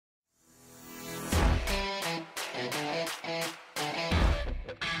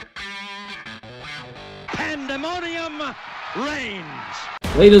Pandemonium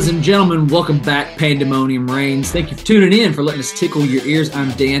reigns. Ladies and gentlemen, welcome back. Pandemonium reigns. Thank you for tuning in, for letting us tickle your ears. I'm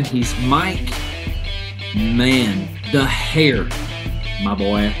Dan. He's Mike. Man, the hair, my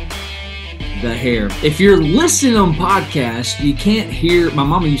boy. The hair. If you're listening on podcast, you can't hear. My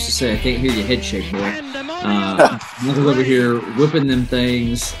mama used to say, "I can't hear your head shake, boy." Michael's over here whipping them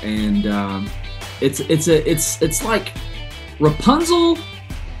things, and it's like Rapunzel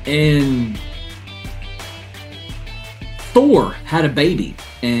and Thor had a baby,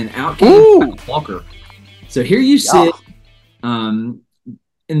 and out came Walker. So here you sit, and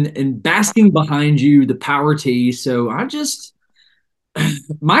basking behind you, the power tee. So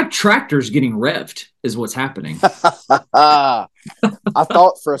my tractor's getting revved is what's happening. I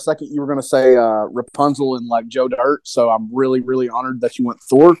thought for a second you were going to say Rapunzel and like Joe Dirt. So I'm really, really honored that you went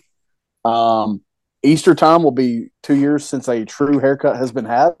Thor. Easter time will be 2 years since a true haircut has been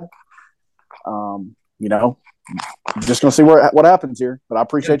had. Just going to see what happens here, but I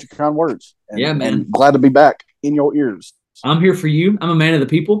appreciate your kind words. Man. And glad to be back in your ears. I'm here for you. I'm a man of the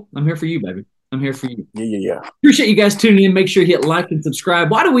people. I'm here for you, baby. I'm here for you. Yeah. Appreciate you guys tuning in. Make sure you hit like and subscribe.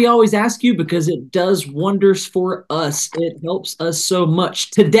 Why do we always ask you? Because it does wonders for us. It helps us so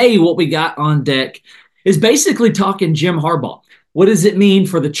much. Today, what we got on deck is basically talking Jim Harbaugh. What does it mean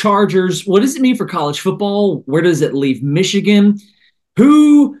for the Chargers? What does it mean for college football? Where does it leave Michigan?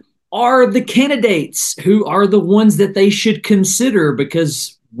 Who are the candidates? Who are the ones that they should consider?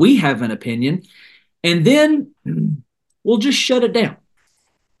 Because we have an opinion. And then we'll just shut it down.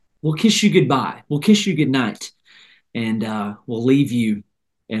 We'll kiss you goodbye. We'll kiss you goodnight. And we'll leave you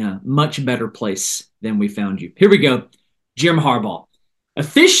in a much better place than we found you. Here we go. Jim Harbaugh.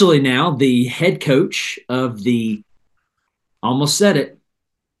 Officially now the head coach of the, almost said it,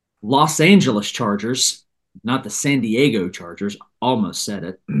 Los Angeles Chargers, not the San Diego Chargers. Almost said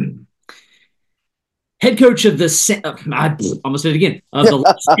it. Head coach of the, I almost said it again, of the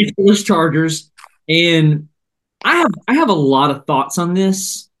Los Angeles Chargers. And I have a lot of thoughts on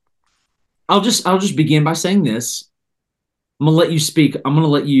this. I'll just begin by saying this. I'm gonna let you speak. I'm gonna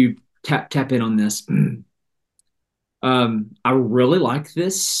let you tap in on this. I really like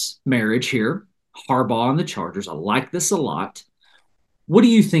this marriage here, Harbaugh and the Chargers. I like this a lot. What do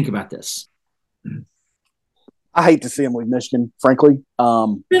you think about this? I hate to see him leave Michigan, frankly.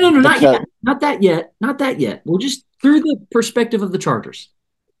 No, not yet. Not that yet. We're just through the perspective of the Chargers.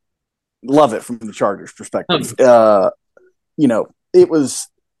 Love it from the Chargers' perspective. It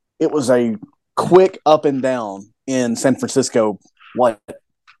was a quick up and down in San Francisco,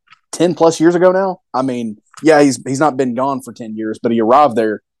 10 plus years ago now? I mean, yeah, he's not been gone for 10 years, but he arrived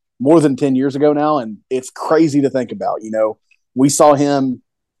there more than 10 years ago now, and it's crazy to think about. We saw him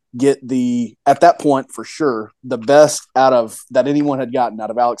get at that point for sure, the best that anyone had gotten out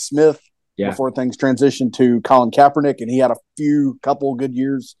of Alex Smith before things transitioned to Colin Kaepernick, and he had a couple good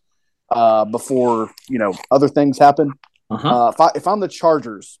years before, other things happened. If I'm the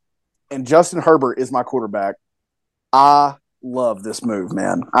Chargers and Justin Herbert is my quarterback, I love this move,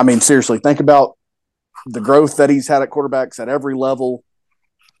 man. I mean, seriously, think about the growth that he's had at quarterbacks at every level,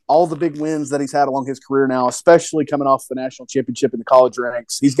 all the big wins that he's had along his career now, especially coming off the national championship in the college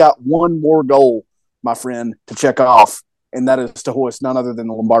ranks. He's got one more goal, my friend, to check off, and that is to hoist none other than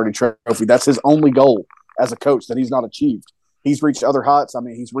the Lombardi Trophy. That's his only goal as a coach that he's not achieved. He's reached other heights. I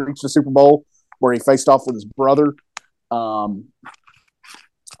mean, he's reached the Super Bowl where he faced off with his brother. I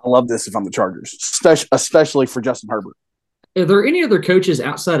love this if I'm the Chargers, especially for Justin Herbert. Are there any other coaches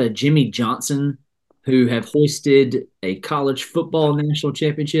outside of Jimmy Johnson who have hoisted a college football national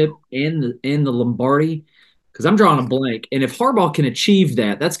championship and the Lombardi? Because I'm drawing a blank. And if Harbaugh can achieve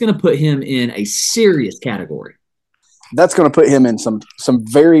that, that's going to put him in a serious category. That's going to put him in some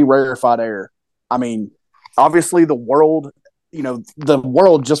very rarefied air. I mean, obviously the world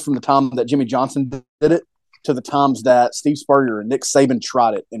just from the time that Jimmy Johnson did it to the times that Steve Spurrier and Nick Saban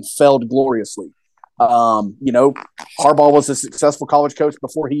tried it and failed gloriously. Harbaugh was a successful college coach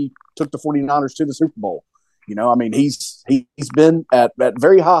before he took the 49ers to the Super Bowl. I mean, he's been at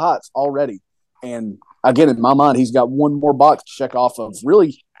very high heights already. And again, in my mind, he's got one more box to check off of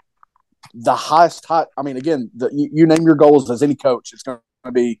really the highest height. I mean, again, you name your goals as any coach. It's going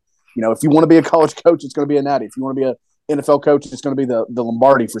to be, if you want to be a college coach, it's going to be a natty. If you want to be an NFL coach, it's going to be the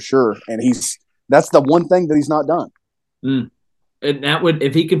Lombardi for sure. And that's the one thing that he's not done. And that would,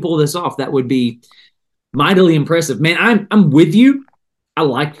 if he can pull this off, that would be mightily impressive. Man, I'm with you. I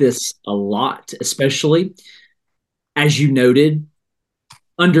like this a lot, especially as you noted,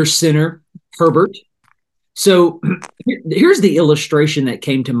 under center Herbert. So here's the illustration that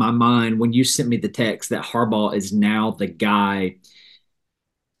came to my mind when you sent me the text that Harbaugh is now the guy.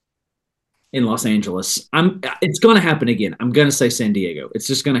 in Los Angeles. It's going to happen again. I'm going to say San Diego. It's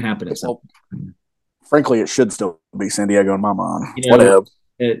just going to happen at some point. Frankly, it should still be San Diego in my mind. You know, Whatever.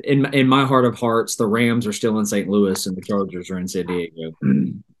 In my heart of hearts, the Rams are still in St. Louis and the Chargers are in San Diego.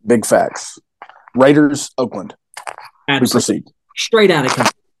 Big facts. Raiders, Oakland. Absolutely. We proceed. Straight out of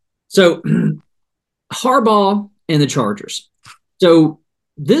country. So Harbaugh and the Chargers. So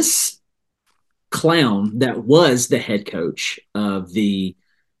this clown that was the head coach of I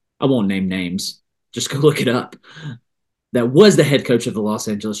won't name names, just go look it up. That was the head coach of the Los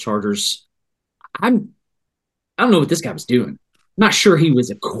Angeles Chargers. I don't know what this guy was doing. I'm not sure he was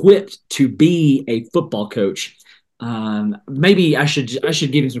equipped to be a football coach. Maybe I should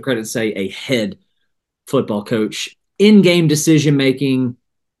give him some credit and say a head football coach. In-game decision making,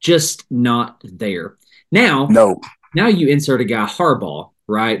 just not there. Now you insert a guy, Harbaugh,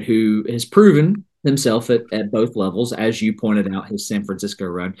 right, who has proven himself at both levels, as you pointed out, his San Francisco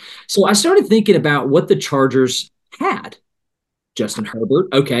run. So I started thinking about what the Chargers had. Justin Herbert,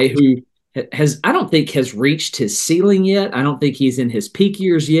 okay, who I don't think has reached his ceiling yet. I don't think he's in his peak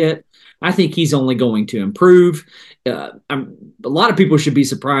years yet. I think he's only going to improve. A lot of people should be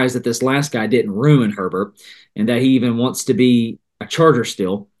surprised that this last guy didn't ruin Herbert and that he even wants to be a Charger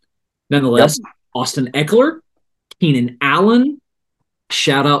still. Nonetheless, Austin Eckler, Keenan Allen,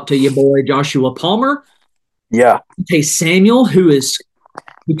 shout out to your boy Joshua Palmer. Yeah. Tay Samuel, who is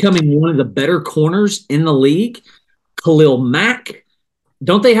becoming one of the better corners in the league. Khalil Mack.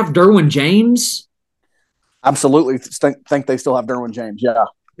 Don't they have Derwin James? Absolutely. Think they still have Derwin James. Yeah.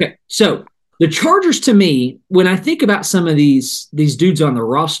 Okay. So the Chargers, to me, when I think about some of these dudes on the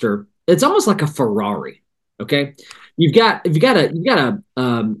roster, it's almost like a Ferrari. Okay. You've got a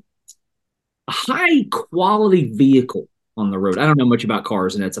high quality vehicle on the road. I don't know much about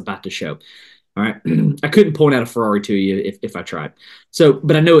cars, and it's about to show. All right. I couldn't point out a Ferrari to you if I tried. So,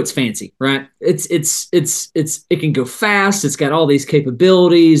 but I know it's fancy, right? It can go fast. It's got all these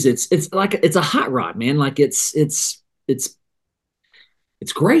capabilities. It's like it's a hot rod, man. Like it's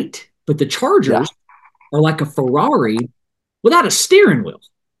great. But the Chargers are like a Ferrari without a steering wheel.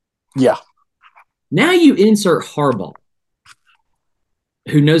 Yeah. Now you insert Harbaugh,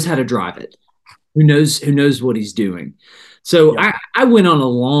 who knows how to drive it, who knows what he's doing. So I went on a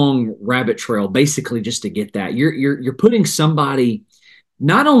long rabbit trail basically just to get that. You're putting somebody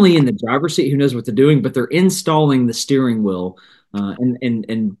not only in the driver's seat who knows what they're doing, but they're installing the steering wheel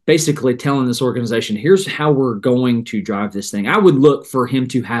and basically telling this organization, here's how we're going to drive this thing. I would look for him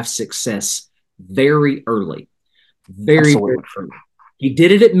to have success very early. Very early. He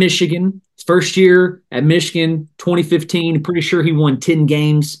did it at Michigan. His first year at Michigan, 2015. Pretty sure he won 10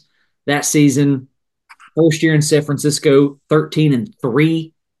 games that season. First year in San Francisco,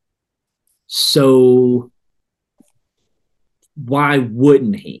 13-3. So why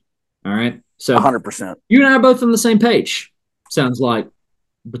wouldn't he? All right. So 100%. You and I are both on the same page. Sounds like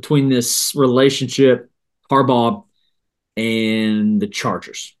between this relationship, Harbaugh and the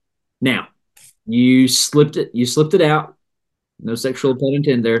Chargers. Now, you slipped it out. No sexual pun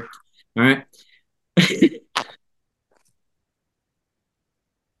intended there. All right.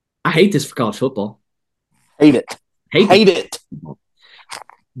 I hate this for college football. Hate it. Hate it.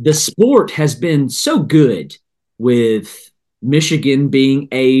 The sport has been so good with Michigan being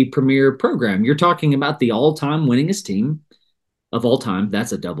a premier program. You're talking about the all-time winningest team of all time.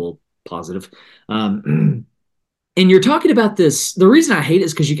 That's a double positive. And you're talking about this. The reason I hate it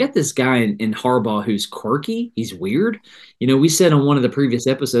is because you get this guy in Harbaugh who's quirky. He's weird. You know, we said on one of the previous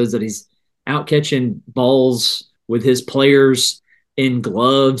episodes that he's out catching balls with his players in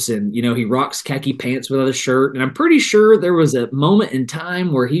gloves, and you know he rocks khaki pants without a shirt. And I'm pretty sure there was a moment in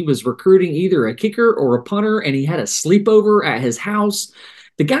time where he was recruiting either a kicker or a punter, and he had a sleepover at his house.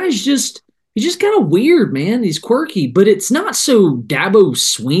 The guy's he's just kind of weird, man. He's quirky, but it's not so Dabo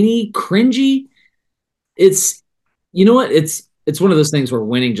Sweeney cringy. It's, you know what? It's one of those things where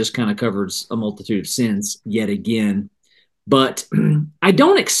winning just kind of covers a multitude of sins yet again. But I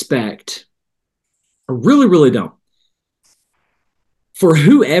don't expect, I really, really don't, for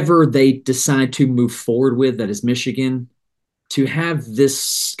whoever they decide to move forward with, that is Michigan, to have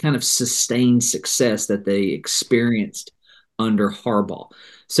this kind of sustained success that they experienced under Harbaugh.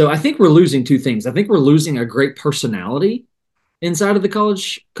 So I think we're losing two things. I think we're losing a great personality inside of the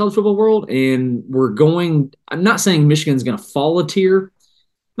college football world, and I'm not saying Michigan's going to fall a tier.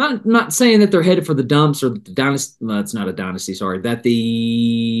 I'm not saying that they're headed for the dumps or the dynasty. No, it's not a dynasty, sorry. That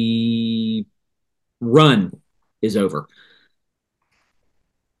the run is over.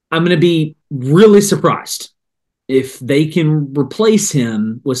 I'm going to be really surprised if they can replace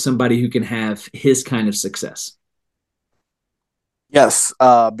him with somebody who can have his kind of success. Yes,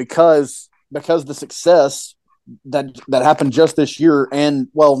 because because the success that happened just this year, and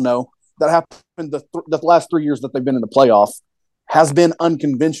that happened the last 3 years that they've been in the playoff, has been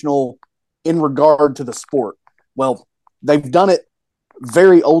unconventional in regard to the sport. Well, they've done it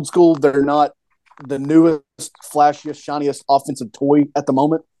very old school. They're not the newest, flashiest, shiniest offensive toy at the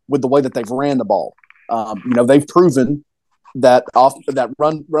moment with the way that they've ran the ball. They've proven that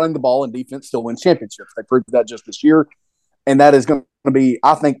running the ball and defense still wins championships. They proved that just this year, and that is going to be,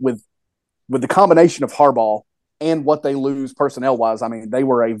 I think, with the combination of Harbaugh and what they lose personnel wise. I mean, they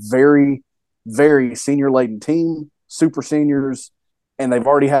were a very, very senior laden team, super seniors, and they've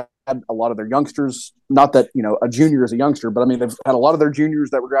already had a lot of their youngsters. Not that a junior is a youngster, but I mean they've had a lot of their juniors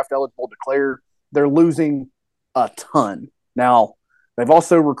that were draft eligible declare. They're losing a ton. Now they've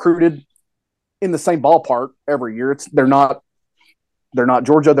also recruited in the same ballpark every year. They're not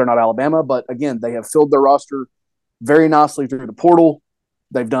Georgia, they're not Alabama, but again, they have filled their roster very nicely through the portal.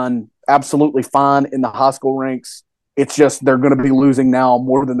 They've done absolutely fine in the high school ranks. It's just they're going to be losing now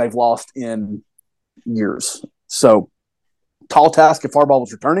more than they've lost in years. So, tall task if Harbaugh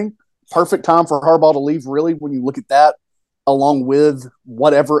was returning. Perfect time for Harbaugh to leave, really, when you look at that, along with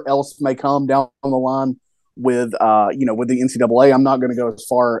whatever else may come down the line with the NCAA. I'm not going to go as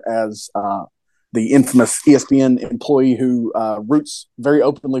far as the infamous ESPN employee who roots very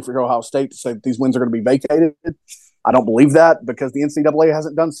openly for Ohio State to say that these wins are going to be vacated. I don't believe that because the NCAA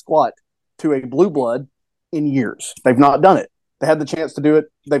hasn't done squat to a blue blood in years. They've not done it. They had the chance to do it.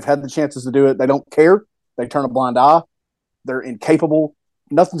 They've had the chances to do it. They don't care. They turn a blind eye. They're incapable.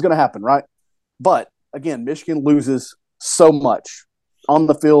 Nothing's going to happen, right? But, again, Michigan loses so much on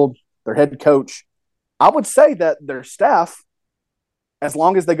the field, their head coach. I would say that their staff, as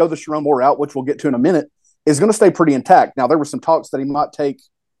long as they go the Sharon Moore route, which we'll get to in a minute, is going to stay pretty intact. Now, there were some talks that he might take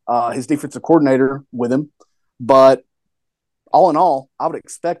his defensive coordinator with him, but all in all, I would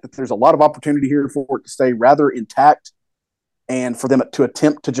expect that there's a lot of opportunity here for it to stay rather intact and for them to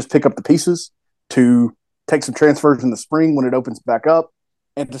attempt to just pick up the pieces, to take some transfers in the spring when it opens back up,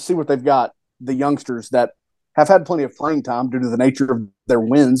 and to see what they've got, the youngsters that have had plenty of playing time due to the nature of their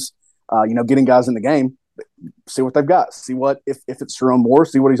wins, getting guys in the game. See what they've got. See what if it's Sharon Moore,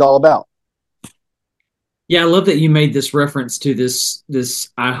 see what he's all about. Yeah, I love that you made this reference to this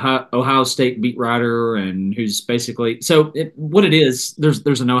Ohio State beat writer, and who's basically what it is.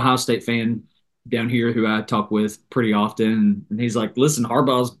 There's an Ohio State fan down here who I talk with pretty often, and he's like, "Listen,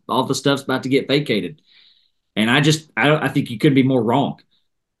 Harbaugh's all the stuff's about to get vacated," and I think you could be more wrong.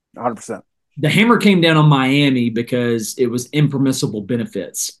 100%. The hammer came down on Miami because it was impermissible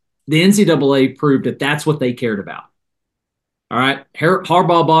benefits. The NCAA proved that that's what they cared about. All right.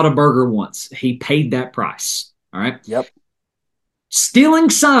 Harbaugh bought a burger once. He paid that price. All right. Yep. Stealing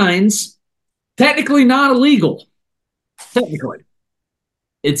signs, technically not illegal. Technically.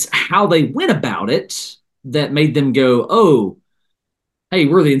 It's how they went about it that made them go, oh, hey,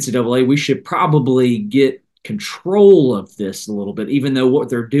 we're the NCAA. We should probably get control of this a little bit, even though what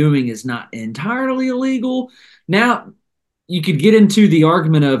they're doing is not entirely illegal. Now, you could get into the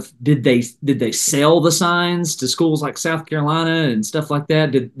argument of did they sell the signs to schools like South Carolina and stuff like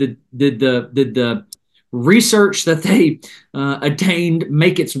that? Did the research that they attained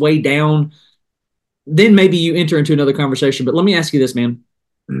make its way down? Then maybe you enter into another conversation. But let me ask you this, man.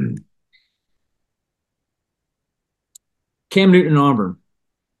 Cam Newton and Auburn.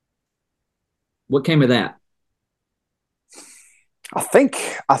 What came of that? I think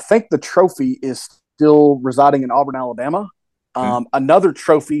the trophy is still residing in Auburn, Alabama. Another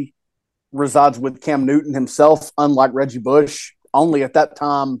trophy resides with Cam Newton himself, unlike Reggie Bush, only at that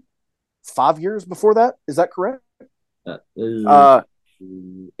time 5 years before that. Is that correct?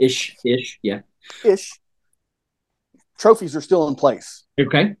 Ish, yeah. Ish. Trophies are still in place.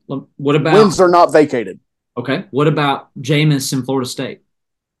 Okay. Well, what about wins are not vacated? Okay. What about Jameis in Florida State?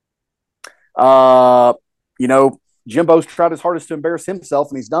 Jimbo's tried his hardest to embarrass himself,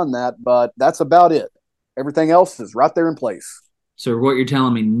 and he's done that, but that's about it. Everything else is right there in place. So what you're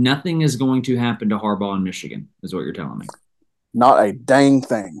telling me, nothing is going to happen to Harbaugh in Michigan, is what you're telling me. Not a dang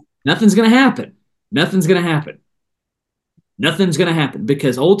thing. Nothing's going to happen. Nothing's going to happen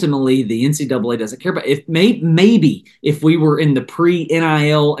because ultimately the NCAA doesn't care about if maybe if we were in the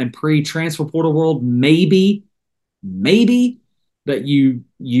pre-NIL and pre-transfer portal world, maybe, but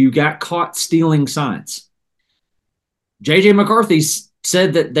you got caught stealing signs. J.J. McCarthy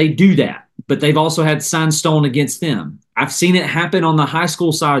said that they do that, but they've also had signs stolen against them. I've seen it happen on the high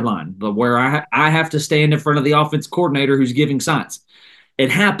school sideline, but where I have to stand in front of the offense coordinator who's giving signs.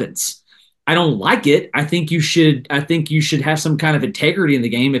 It happens. I don't like it. I think you should have some kind of integrity in the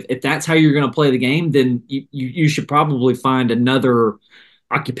game. If that's how you're going to play the game, then you should probably find another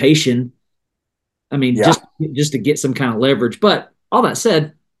occupation I mean, Yeah. just to get some kind of leverage. But all that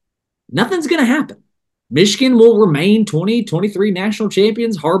said, nothing's going to happen. Michigan will remain 2023 national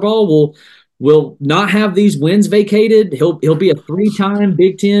champions. Harbaugh will not have these wins vacated. He'll be a 3-time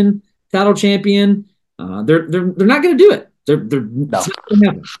Big Ten title champion. They're not going to do it. No.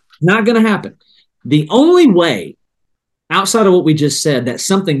 It's not going to happen. The only way outside of what we just said that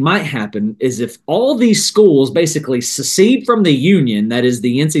something might happen is if all these schools basically secede from the union, that is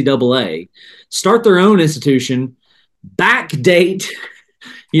the NCAA, start their own institution, backdate,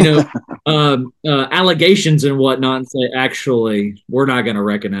 allegations and whatnot, and say, actually, we're not going to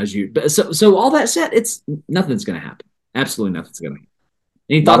recognize you. But so all that said, it's nothing's going to happen. Absolutely nothing's going to happen.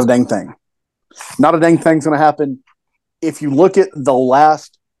 Any Not thoughts? a dang thing. Not a dang thing's going to happen. If you look at the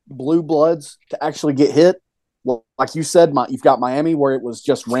last blue bloods to actually get hit, well, like you said, you've got Miami where it was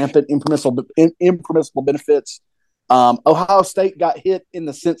just rampant impermissible benefits. Ohio State got hit in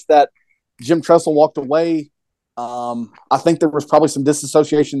the sense that Jim Tressel walked away. I think there was probably some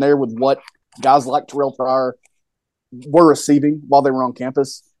disassociation there with what guys like Terrell Pryor were receiving while they were on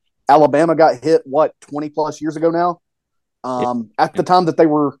campus. Alabama got hit, 20-plus years ago now? At the time that they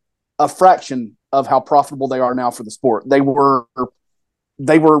were a fraction of how profitable they are now for the sport. They were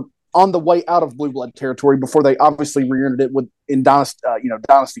on the way out of blue blood territory before they obviously re-entered it in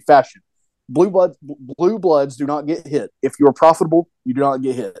dynasty fashion. Blue bloods do not get hit. If you're profitable, you do not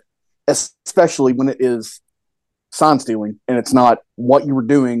get hit, especially when it is sign stealing and it's not what you were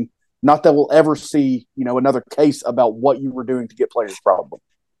doing. Not that we'll ever see, another case about what you were doing to get players, probably.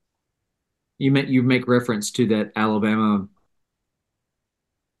 You make reference to that Alabama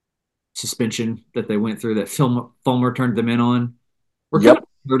suspension that they went through that Fulmer turned them in on. We're coming up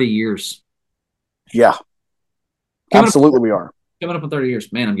 30 years. Yeah. Absolutely we are. Coming up on 30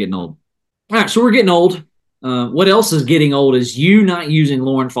 years. Man, I'm getting old. All right, so we're getting old. What else is getting old is you not using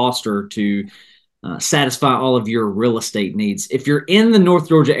Lauren Foster to satisfy all of your real estate needs. If you're in the North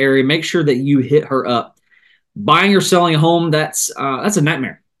Georgia area, make sure that you hit her up. Buying or selling a home, that's a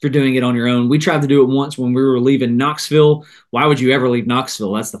nightmare if you're doing it on your own. We tried to do it once when we were leaving Knoxville. Why would you ever leave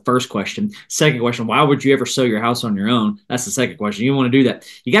Knoxville? That's the first question. Second question, why would you ever sell your house on your own? That's the second question. You want to do that.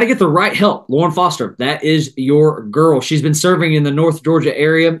 You got to get the right help. Lauren Foster, that is your girl. She's been serving in the North Georgia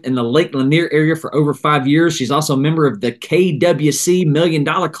area, in the Lake Lanier area for over 5 years. She's also a member of the KWC $1 Million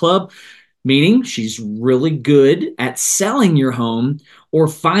Club, meaning she's really good at selling your home or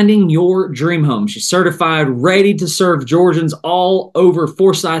finding your dream home. She's certified, ready to serve Georgians all over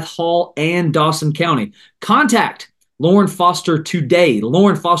Forsyth, Hall, and Dawson County. Contact Lauren Foster today.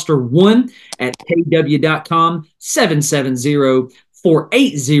 Lauren Foster 1 at kw.com,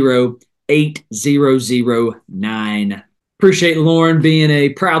 770-480-8009. Appreciate Lauren being a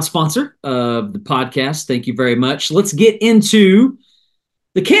proud sponsor of the podcast. Thank you very much. Let's get into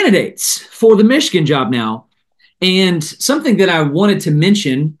the candidates for the Michigan job now. And something that I wanted to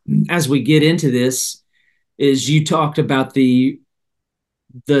mention as we get into this is you talked about the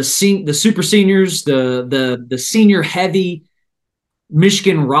super seniors, the senior heavy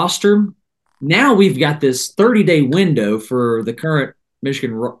Michigan roster. Now we've got this 30-day window for the current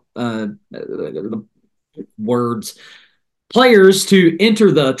Michigan players to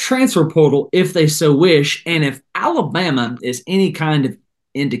enter the transfer portal if they so wish. And if Alabama is any kind of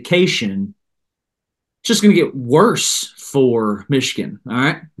indication, it's just going to get worse for Michigan. All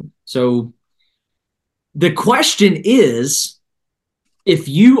right. So the question is, if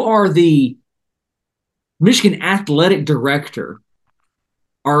you are the Michigan athletic director,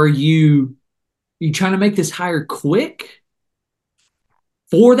 are you trying to make this hire quick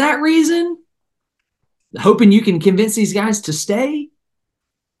for that reason, hoping you can convince these guys to stay?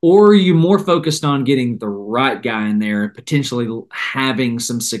 Or are you more focused on getting the right guy in there and potentially having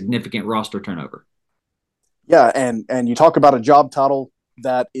some significant roster turnover? Yeah, and you talk about a job title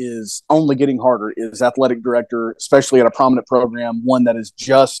that is only getting harder, is athletic director, especially at a prominent program, one that is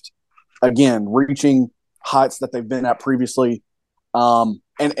just, again, reaching heights that they've been at previously. And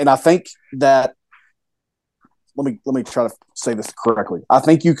I think that, let me try to say this correctly. I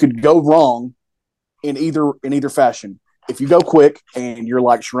think you could go wrong in either fashion. If you go quick and you're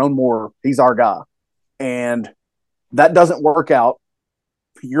like Sharon Moore, he's our guy, and that doesn't work out,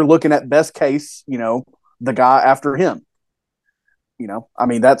 you're looking at best case, the guy after him.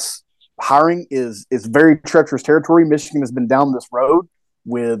 That's hiring is very treacherous territory. Michigan has been down this road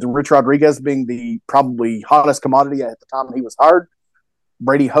with Rich Rodriguez being the probably hottest commodity at the time he was hired.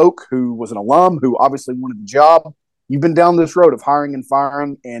 Brady Hoke, who was an alum, who obviously wanted the job. You've been down this road of hiring and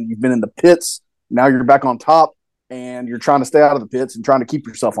firing, and you've been in the pits. Now you're back on top, and you're trying to stay out of the pits and trying to keep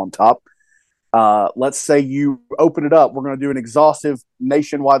yourself on top. Let's say you open it up. We're going to do an exhaustive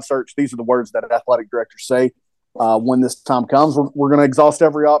nationwide search. These are the words that athletic directors say when this time comes. We're going to exhaust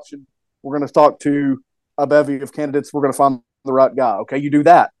every option. We're going to talk to a bevy of candidates. We're going to find the right guy. Okay, you do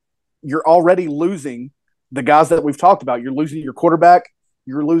that. You're already losing the guys that we've talked about. You're losing your quarterback.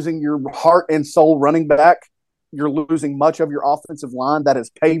 You're losing your heart and soul running back. You're losing much of your offensive line that has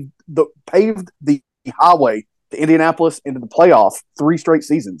paved the highway to Indianapolis into the playoff 3 straight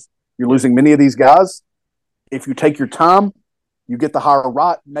seasons. You're losing many of these guys. If you take your time, you get the higher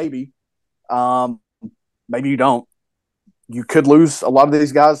right, maybe. Maybe you don't. You could lose a lot of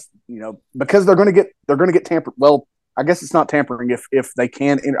these guys, because they're going to get tampered. Well, I guess it's not tampering if they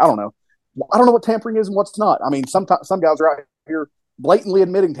can. I don't know. I don't know what tampering is and what's not. I mean, some guys are out here blatantly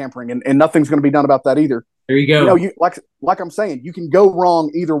admitting tampering, and nothing's going to be done about that either. There you go. Like I'm saying, you can go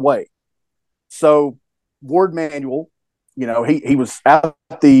wrong either way. So Ward Manuel, he was at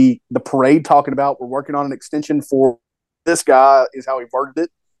the parade talking about we're working on an extension for this guy is how he worded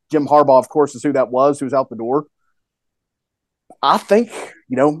it. Jim Harbaugh, of course, is who that was, who's out the door. I think,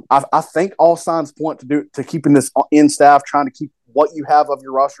 I think all signs point to keeping this in staff, trying to keep what you have of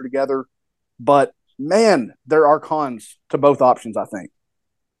your roster together. But man, there are cons to both options, I think.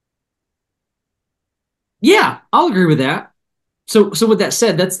 Yeah, I'll agree with that. So with that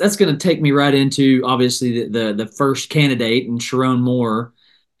said, that's going to take me right into obviously the first candidate and Sharon Moore,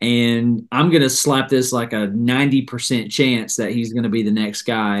 and I'm going to slap this like a 90% chance that he's going to be the next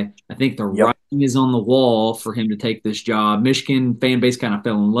guy. I think the writing is on the wall for him to take this job. Michigan fan base kind of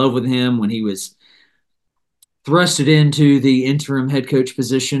fell in love with him when he was thrusted into the interim head coach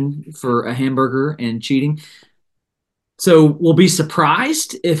position for a hamburger and cheating. So we'll be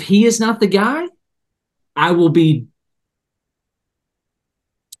surprised if he is not the guy. I will be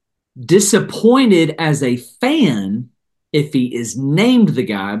disappointed as a fan if he is named the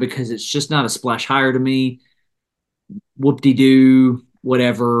guy, because it's just not a splash hire to me. Whoop-de-doo,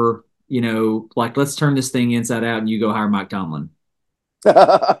 whatever, like let's turn this thing inside out and you go hire Mike Tomlin.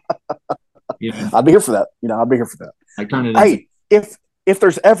 I'd be here for that. I'd be here for that. Like turn it. Hey, if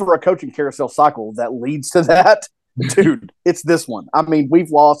there's ever a coaching carousel cycle that leads to that, dude, it's this one. I mean,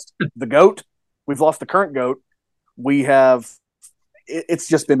 we've lost the GOAT. We've lost the current GOAT. We have. It's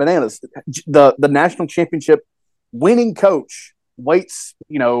just been bananas. The national championship winning coach waits,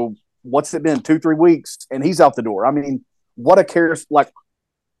 what's it been, 2-3 weeks, and he's out the door. I mean, what a cares, like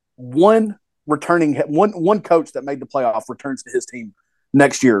one coach that made the playoff returns to his team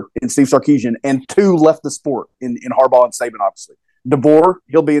next year in Steve Sarkisian, and 2 left the sport in Harbaugh and Saban, obviously. DeBoer,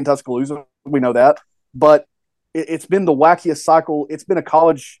 he'll be in Tuscaloosa. We know that. But it's been the wackiest cycle. It's been a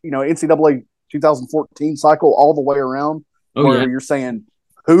college, NCAA 2014 cycle all the way around. Where you're saying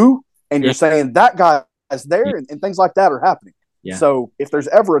who, and you're saying that guy is there, and things like that are happening. Yeah. So if there's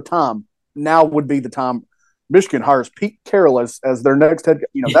ever a time, now would be the time. Michigan hires Pete Carroll as their next head.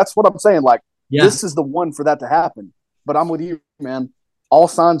 That's what I'm saying. Like, this is the one for that to happen. But I'm with you, man. All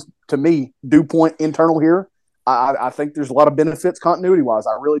signs to me do point internal here. I think there's a lot of benefits continuity wise.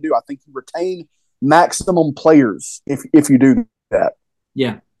 I really do. I think you retain maximum players if you do that.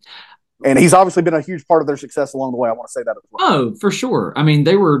 Yeah. And he's obviously been a huge part of their success along the way. I want to say that as well. Oh, for sure. I mean,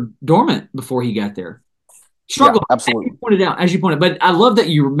 they were dormant before he got there. Struggle, absolutely. As you pointed, but I love that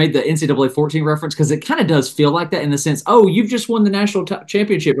you made the NCAA 14 reference, because it kind of does feel like that in the sense, oh, you've just won the national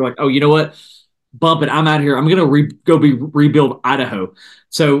championship. You're like, oh, you know what? Bump it. I'm out here. I'm going to rebuild Idaho.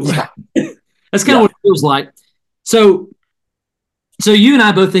 So that's kind of what it feels like. So you and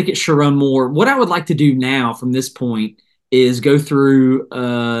I both think it's Sharon Moore. What I would like to do now from this point is go through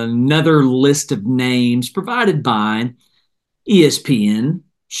another list of names provided by ESPN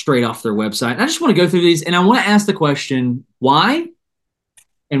straight off their website. I just want to go through these, and I want to ask the question, why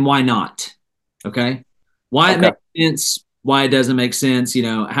and why not? Okay? Why it makes sense, why it doesn't make sense,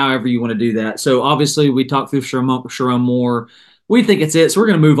 however you want to do that. So obviously we talked through Sharon Moore. We think it's it, so we're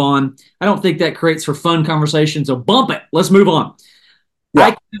going to move on. I don't think that creates for fun conversation, so bump it. Let's move on. Yeah. I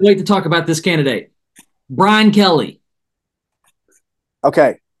can't wait to talk about this candidate. Brian Kelly.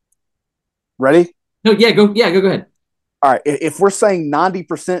 Okay. Ready? No, go ahead. All right. If we're saying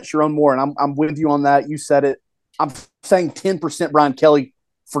 90% Sharon Moore, and I'm with you on that, you said it. I'm saying 10% Brian Kelly.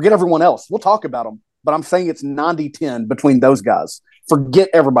 Forget everyone else. We'll talk about them, but I'm saying it's 90-10 between those guys. Forget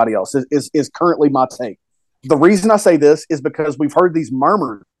everybody else is currently my take. The reason I say this is because we've heard these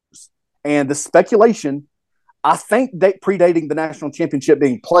murmurs and the speculation, I think predating the national championship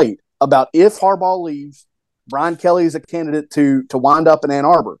being played, about if Harbaugh leaves, Brian Kelly is a candidate to wind up in Ann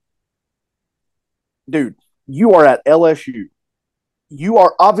Arbor. Dude, you are at LSU.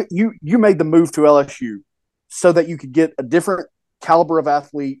 You made the move to LSU so that you could get a different caliber of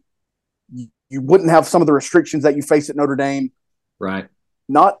athlete. You wouldn't have some of the restrictions that you face at Notre Dame. Right.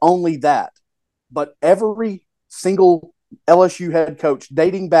 Not only that, but every single LSU head coach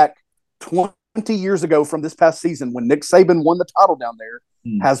dating back 20 years ago from this past season when Nick Saban won the title down there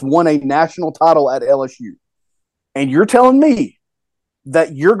has won a national title at LSU. And you're telling me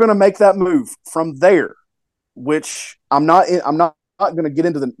that you're going to make that move from there, which I'm not going to get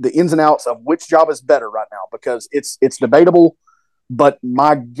into the ins and outs of which job is better right now because it's debatable. But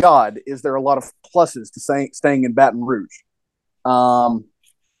my God, is there a lot of pluses to staying in Baton Rouge? I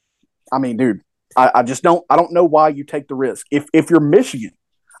mean, dude, I don't know why you take the risk. If you're Michigan,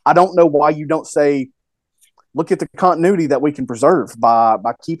 I don't know why you don't say, look at the continuity that we can preserve by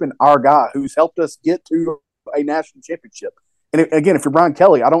keeping our guy who's helped us get to a national championship. And again, if you're Brian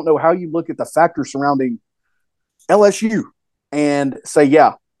Kelly, I don't know how you look at the factors surrounding LSU and say,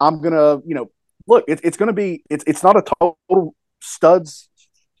 yeah, I'm going to, look, it's going to be, it's not a total studs,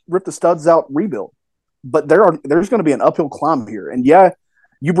 rip the studs out rebuild, but there's going to be an uphill climb here. And yeah,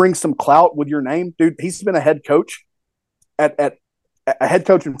 you bring some clout with your name, dude. He's been a head coach at a head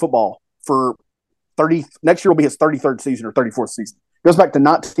coach in football for 30. Next year will be his 33rd season or 34th season. Goes back to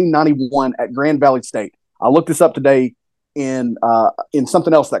 1991 at Grand Valley State. I looked this up today in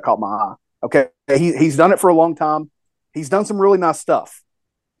something else that caught my eye. Okay, he's done it for a long time. He's done some really nice stuff,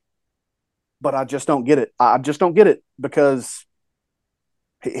 but I just don't get it. I just don't get it because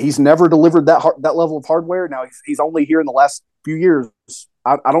he's never delivered that level of hardware. Now he's only here in the last few years.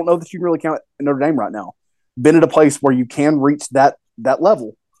 I don't know that you can really count Notre Dame right now. Been at a place where you can reach that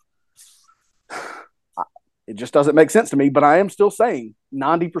level. It just doesn't make sense to me, but I am still saying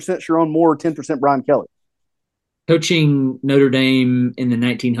 90% Sharon Moore, 10% Brian Kelly. Coaching Notre Dame in the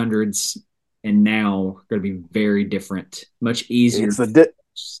 1900s and now going to be very different, much easier to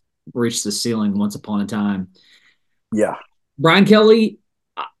reach the ceiling once upon a time. Yeah. Brian Kelly,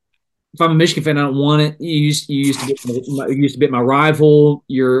 if I'm a Michigan fan, I don't want it. You used to be my rival.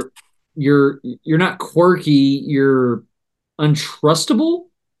 You're not quirky. You're untrustable,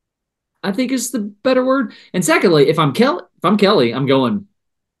 I think is the better word. And secondly, if I'm Kelly, I'm going,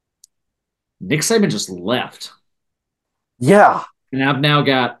 Nick Saban just left. Yeah. And I've now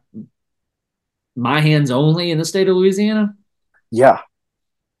got my hands only in the state of Louisiana. Yeah.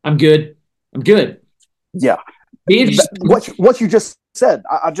 I'm good. Yeah. What you just said,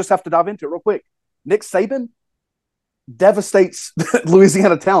 I just have to dive into it real quick. Nick Saban devastates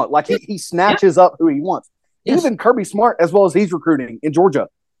Louisiana talent. Like he snatches up who he wants. Yes. Even Kirby Smart, as well as he's recruiting in Georgia,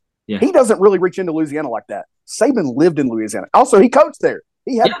 he doesn't really reach into Louisiana like that. Saban lived in Louisiana. Also, he coached there.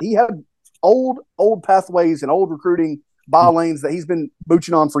 He had old pathways and old recruiting by lanes that he's been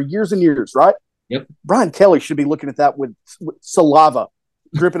mooching on for years and years, right? Yep. Brian Kelly should be looking at that with saliva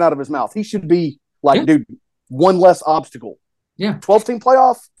dripping out of his mouth. He should be like, dude, one less obstacle. Yeah. 12-team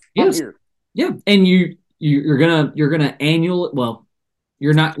playoff. Yes. Here. Yeah. And you're gonna annual. Well,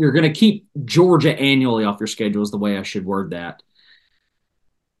 you're gonna keep Georgia annually off your schedule is the way I should word that.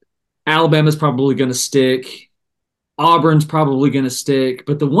 Alabama's probably gonna stick. Auburn's probably gonna stick.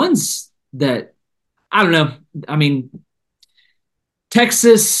 But the ones that I don't know. I mean,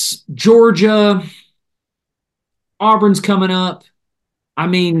 Texas, Georgia, Auburn's coming up. I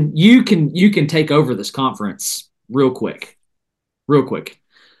mean, you can take over this conference real quick.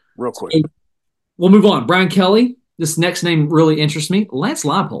 So we'll move on. Brian Kelly. This next name really interests me. Lance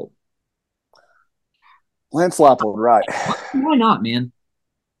Leipold. Right. Why not, man?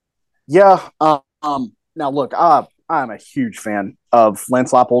 Yeah. Now, look, I'm a huge fan of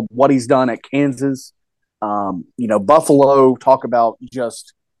Lance Leipold, what he's done at Kansas. Buffalo, talk about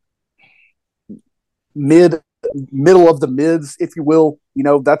just middle of the mids, if you will.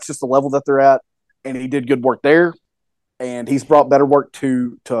 That's just the level that they're at. And he did good work there. And he's brought better work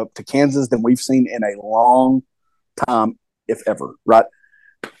to Kansas than we've seen in a long time, if ever, right?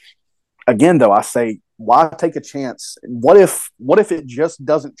 Again, though, I say, why take a chance? What if it just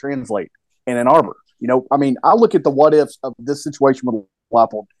doesn't translate in Ann Arbor? I look at the what ifs of this situation with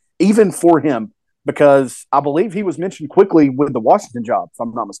Leipold, even for him, because I believe he was mentioned quickly with the Washington job, if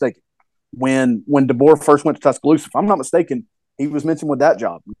I'm not mistaken. When DeBoer first went to Tuscaloosa, if I'm not mistaken, he was mentioned with that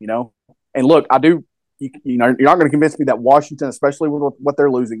job, And look, I do, you're not going to convince me that Washington, especially with what they're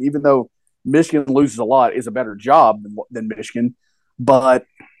losing, even though Michigan loses a lot, is a better job than Michigan. But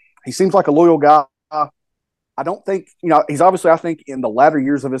he seems like a loyal guy. I don't think, he's obviously, I think, in the latter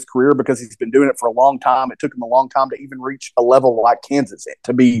years of his career, because he's been doing it for a long time. It took him a long time to even reach a level like Kansas,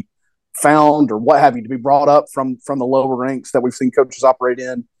 to be found or what have you, to be brought up from the lower ranks that we've seen coaches operate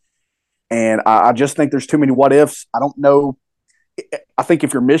in. And I just think there's too many what ifs. I don't know. I think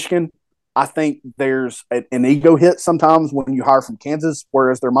if you're Michigan, I think there's an ego hit sometimes when you hire from Kansas,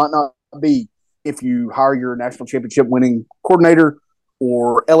 whereas there might not be if you hire your national championship winning coordinator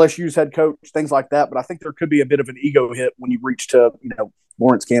or LSU's head coach, things like that. But I think there could be a bit of an ego hit when you reach to,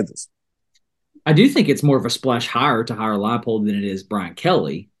 Lawrence, Kansas. I do think it's more of a splash hire to hire Leipold than it is Brian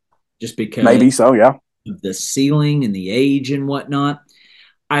Kelly, just because Maybe so, yeah. of the ceiling and the age and whatnot.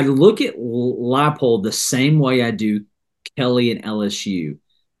 I look at Leipold the same way I do Kelly and LSU.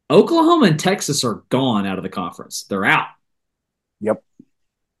 Oklahoma and Texas are gone out of the conference. They're out. Yep.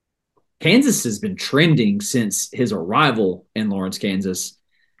 Kansas has been trending since his arrival in Lawrence, Kansas.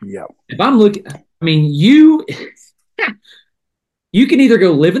 Yeah. If I'm looking, I mean, you can either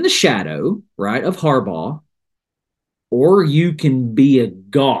go live in the shadow, right, of Harbaugh, or you can be a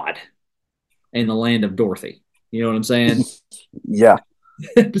god in the land of Dorothy. You know what I'm saying? Yeah.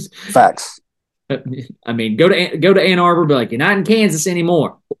 Facts. I mean, go to Ann Arbor, be like, you're not in Kansas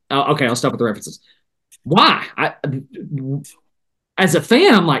anymore. Okay, I'll stop with the references. Why? As a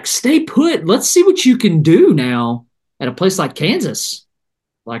fan, I'm like, stay put. Let's see what you can do now at a place like Kansas.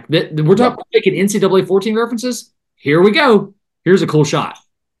 Like we're talking making NCAA 14 references. Here we go. Here's a cool shot.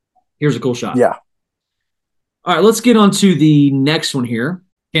 Yeah. All right, let's get on to the next one here.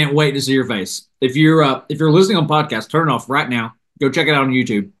 Can't wait to see your face. If you're listening on podcast, turn it off right now. Go check it out on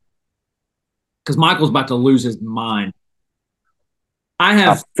YouTube. Because Michael's about to lose his mind.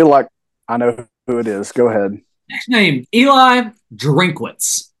 I feel like I know who it is. Go ahead. Next name, Eli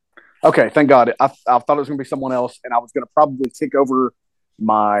Drinkwitz. Okay, thank God. I thought it was going to be someone else, and I was going to probably take over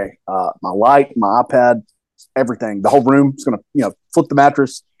my light, my iPad, everything. The whole room is going to, flip the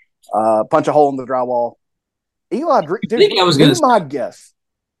mattress, punch a hole in the drywall. Eli Drinkwitz. Dude, I was going to my guess.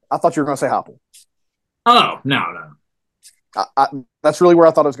 I thought you were going to say Heupel. Oh, no. That's really where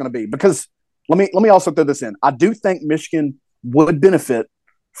I thought it was going to be. Because let me also throw this in. I do think Michigan would benefit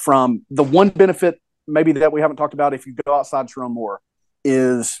from the one benefit maybe that we haven't talked about if you go outside Sharon Moore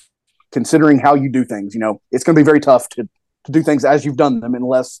is considering how you do things. It's going to be very tough to do things as you've done them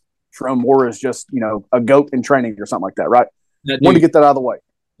unless Sharon Moore is just, a goat in training or something like that, right? Want to get that out of the way.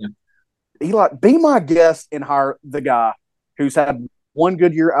 Yeah. Eli, be my guest and hire the guy who's had one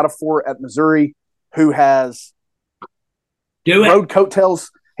good year out of 4 at Missouri, who has rode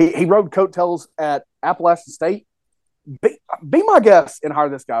coattails. He rode coattails at Appalachian State. Be my guest and hire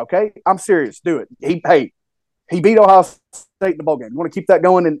this guy, okay? I'm serious. Do it. He beat Ohio State in the bowl game. You want to keep that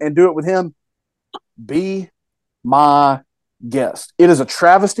going and do it with him? Be my guest. It is a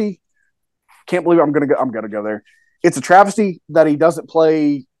travesty. Can't believe I'm gonna go there. It's a travesty that he doesn't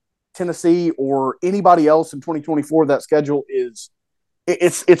play Tennessee or anybody else in 2024. That schedule is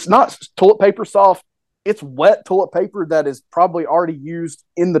it's not toilet paper soft. It's wet toilet paper that is probably already used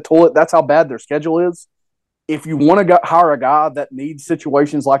in the toilet. That's how bad their schedule is. If you want to hire a guy that needs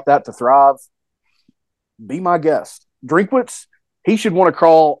situations like that to thrive, be my guest. Drinkwitz, he should want to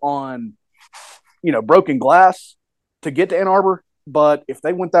crawl on, broken glass to get to Ann Arbor. But if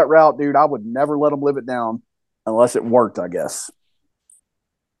they went that route, dude, I would never let them live it down unless it worked, I guess.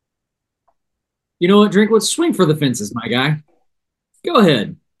 You know what, Drinkwitz? Swing for the fences, my guy. Go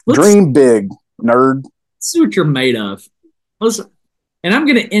ahead. Dream big, nerd. See what you're made of. Listen, and I'm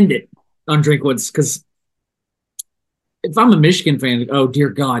going to end it on Drinkwitz because if I'm a Michigan fan, oh, dear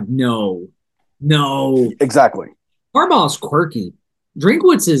God, no. Exactly. Harbaugh's quirky.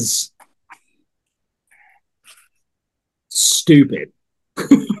 Drinkwitz is stupid.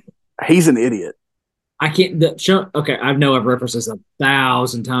 He's an idiot. I can't. Okay, I know I've referenced this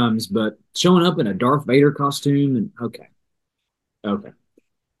 1,000 times, but showing up in a Darth Vader costume and okay.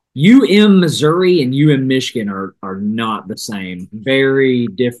 Missouri and Michigan are not the same. Very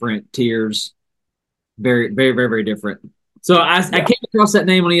different tiers. Very, very, very, very different. So I came across that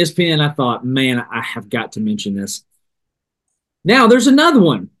name on ESPN and I thought, man, I have got to mention this. Now there's another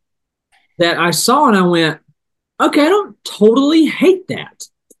one that I saw and I went, okay, I don't totally hate that.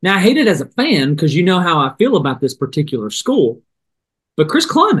 Now I hate it as a fan because you know how I feel about this particular school. But Chris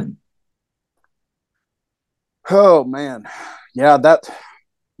Kleiman. Oh man. Yeah, that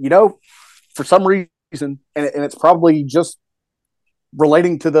for some reason, and it's probably just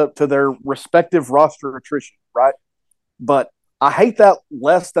relating to their respective roster attrition, right? But I hate that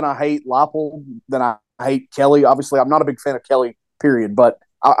less than I hate Leipold, than I hate Kelly. Obviously, I'm not a big fan of Kelly, period, but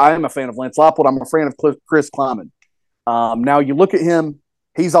I am a fan of Lance Leipold. I'm a fan of Chris Kleiman. Now, you look at him,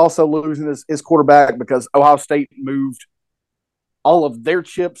 he's also losing his quarterback because Ohio State moved all of their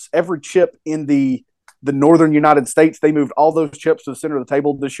chips, every chip in the northern United States. They moved all those chips to the center of the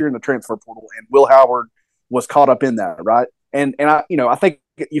table this year in the transfer portal, and Will Howard was caught up in that, right? And I think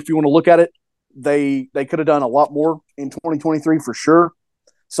if you want to look at it, they could have done a lot more in 2023 for sure.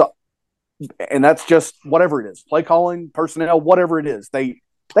 So, and that's just whatever it is, play calling, personnel, whatever it is. They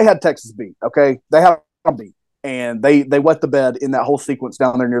they had Texas beat. Okay, they had them beat, and they wet the bed in that whole sequence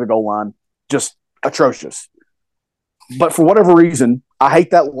down there near the goal line, just atrocious. But for whatever reason, I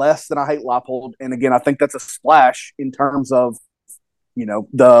hate that less than I hate Leipold. And again, I think that's a splash in terms of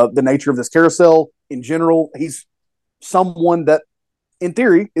the nature of this carousel in general. He's someone that, in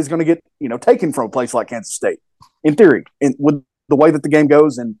theory, is going to get taken from a place like Kansas State. In theory, and with the way that the game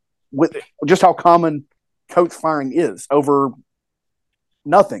goes, and with just how common coach firing is over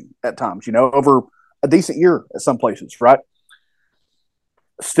nothing at times, over a decent year at some places, right?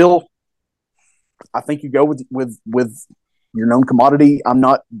 Still, I think you go with your known commodity. I'm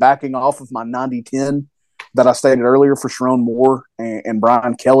not backing off of my 90-10 that I stated earlier for Sharon Moore and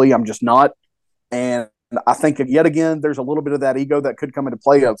Brian Kelly. I'm just not. And I think yet again, there's a little bit of that ego that could come into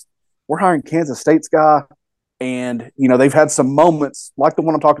play of we're hiring Kansas State's guy. And, they've had some moments like the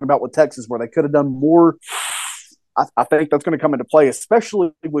one I'm talking about with Texas where they could have done more. I think that's going to come into play,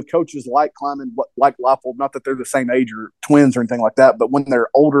 especially with coaches like Kleiman, like Leipold. Not that they're the same age or twins or anything like that, but when they're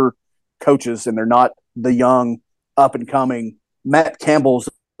older coaches and they're not the young, up and coming Matt Campbell's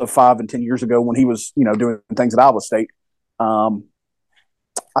of 5 and 10 years ago when he was, doing things at Iowa State. I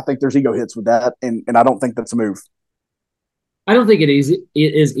think there's ego hits with that, and I don't think that's a move. I don't think it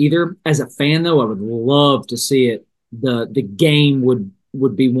is either. As a fan, though, I would love to see it. The game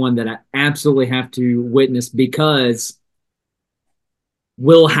would be one that I absolutely have to witness because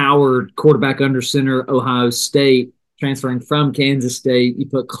Will Howard, quarterback under center, Ohio State, transferring from Kansas State. You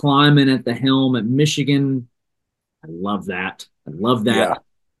put Kleiman at the helm at Michigan. I love that. Yeah.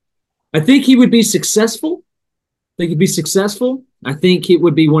 I think he would be successful. I think it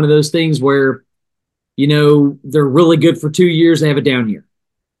would be one of those things where, they're really good for 2 years. They have a down year.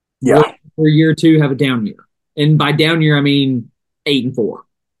 Yeah. Really for a year or two, have a down year. And by down year, I mean 8-4.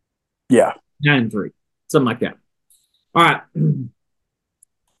 Yeah. 9-3. Something like that. All right.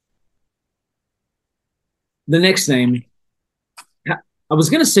 The next name, I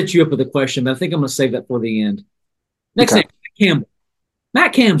was going to set you up with a question, but I think I'm going to save that for the end. Next name,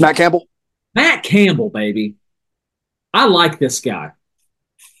 Matt Campbell. Matt Campbell, baby. I like this guy.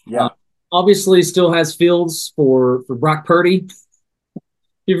 Yeah. Obviously, still has fields for Brock Purdy.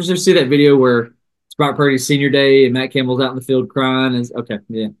 You ever see that video where it's Brock Purdy's senior day and Matt Campbell's out in the field crying? Okay,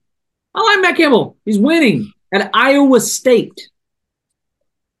 yeah. I like Matt Campbell. He's winning at Iowa State.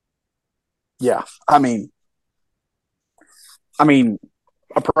 Yeah. I mean,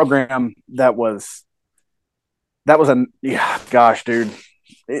 a program that was gosh, dude.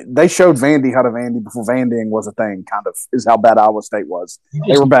 They showed Vandy how to Vandy before Vandying was a thing, kind of, is how bad Iowa State was.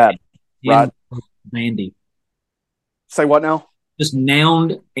 They were bad, right? Vandy. Say what now? Just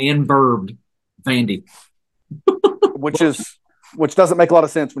noun and verbed Vandy. which doesn't make a lot of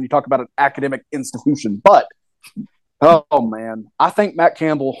sense when you talk about an academic institution. But, oh, man, I think Matt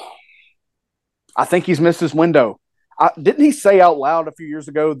Campbell, I think he's missed his window. Didn't he say out loud a few years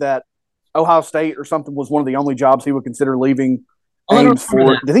ago that Ohio State or something was one of the only jobs he would consider leaving Ames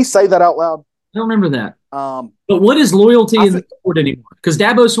for? Did he say that out loud? I don't remember that. But what is loyalty in the sport anymore? Because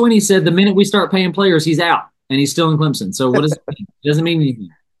Dabo Swinney said the minute we start paying players, he's out, and he's still in Clemson. So what does it mean? It doesn't mean anything.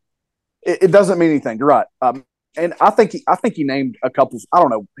 It doesn't mean anything. You're right. And I think he named a couple. I don't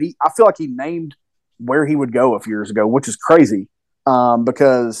know. I feel like he named where he would go a few years ago, which is crazy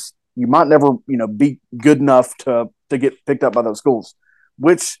because you might never be good enough to get picked up by those schools.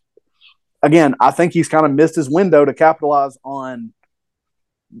 Which, again, I think he's kind of missed his window to capitalize on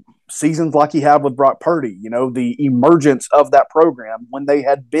seasons like he had with Brock Purdy, the emergence of that program when they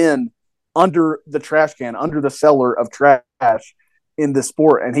had been under the trash can, under the cellar of trash in this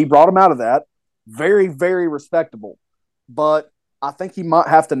sport. And he brought them out of that. Very, very respectable. But I think he might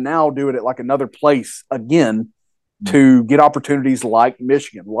have to now do it at like another place again to get opportunities like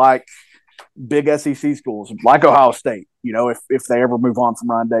Michigan, like big SEC schools, like Ohio State, if they ever move on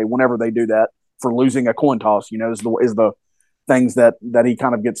from Ryan Day, whenever they do that for losing a coin toss, is the things that he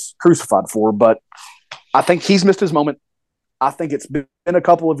kind of gets crucified for. But I think he's missed his moment. I think it's been a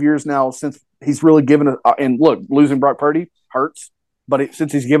couple of years now since he's really given us, and look, losing Brock Purdy hurts, but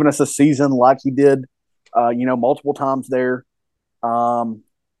since he's given us a season like he did, multiple times there, I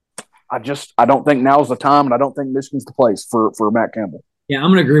don't think now's the time, and I don't think Michigan's the place for Matt Campbell. Yeah,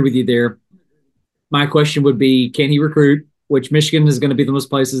 I'm going to agree with you there. My question would be, can he recruit? Which Michigan is going to be the most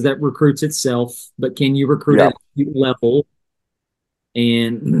places that recruits itself, but can you recruit at a level?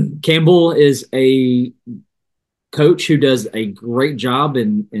 And Campbell is a coach who does a great job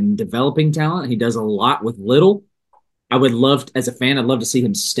in developing talent. He does a lot with little. I would love, as a fan, I'd love to see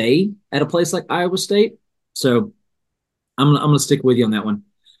him stay at a place like Iowa State. So I'm going to stick with you on that one.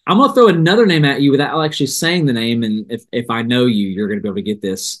 I'm going to throw another name at you without actually saying the name, and if I know you, you're going to be able to get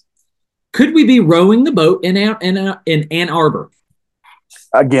this. Could we be rowing the boat in Ann Arbor?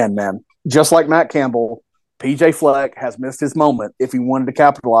 Again, man, just like Matt Campbell, PJ Fleck has missed his moment if he wanted to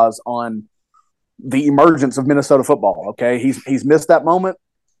capitalize on the emergence of Minnesota football. Okay, he's missed that moment.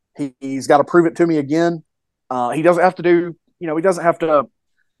 He's got to prove it to me again. He doesn't have to do, he doesn't have to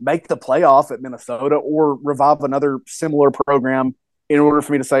make the playoff at Minnesota or revive another similar program in order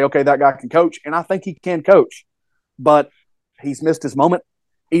for me to say, okay, that guy can coach. And I think he can coach, but he's missed his moment.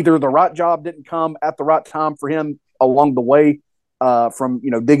 Either the right job didn't come at the right time for him along the way from,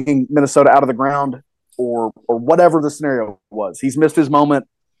 digging Minnesota out of the ground or whatever the scenario was. He's missed his moment.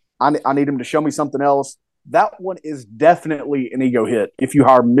 I need him to show me something else. That one is definitely an ego hit if you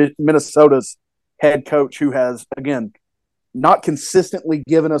hire Minnesota's head coach who has, again, not consistently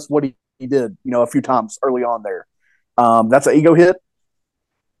given us what he did, a few times early on there. That's an ego hit.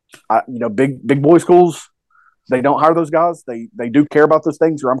 Big boy schools, they don't hire those guys. They do care about those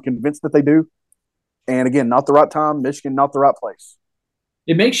things, or I'm convinced that they do. And again, not the right time. Michigan, not the right place.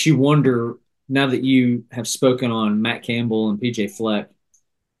 It makes you wonder, now that you have spoken on Matt Campbell and PJ Fleck,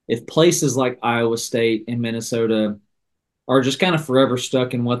 if places like Iowa State and Minnesota are just kind of forever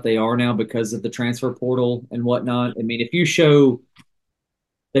stuck in what they are now because of the transfer portal and whatnot. I mean, if you show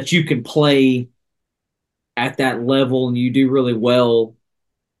that you can play at that level and you do really well,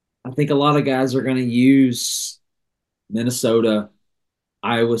 I think a lot of guys are going to use Minnesota,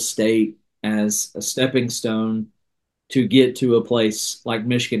 Iowa State as a stepping stone to get to a place like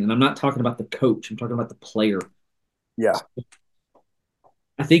Michigan. And I'm not talking about the coach, I'm talking about the player. Yeah.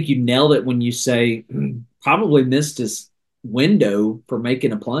 I think you nailed it when you say probably missed his window for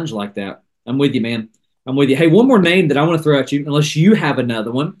making a plunge like that. I'm with you, man. I'm with you. Hey, one more name that I want to throw at you, unless you have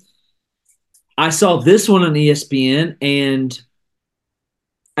another one. I saw this one on ESPN, and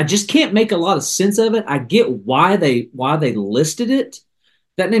I just can't make a lot of sense of it. I get why they listed it.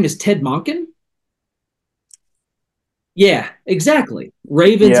 That name is Ted Monken. Yeah, exactly.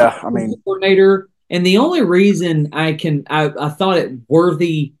 Ravens coordinator. And the only reason I thought it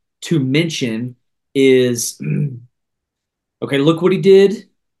worthy to mention is, okay, look what he did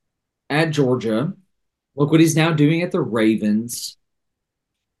at Georgia. Look what he's now doing at the Ravens.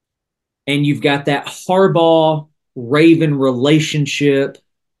 And you've got that Harbaugh-Raven relationship.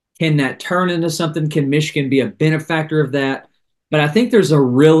 Can that turn into something? Can Michigan be a benefactor of that? But I think there's a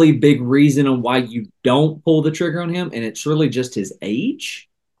really big reason on why you don't pull the trigger on him, and it's really just his age.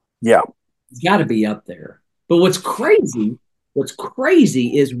 Yeah. He's got to be up there. But what's crazy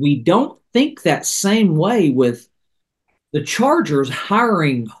is we don't think that same way with the Chargers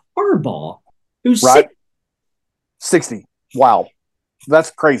hiring Harbaugh, who's right. 60. Wow.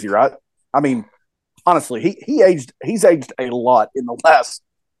 That's crazy, right? I mean, honestly, he's aged a lot in the last,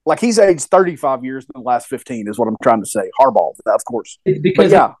 like he's aged 35 years in the last 15 is what I'm trying to say. Harbaugh, of course.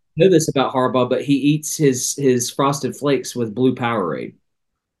 Because I know this about Harbaugh, but he eats his Frosted Flakes with blue Powerade.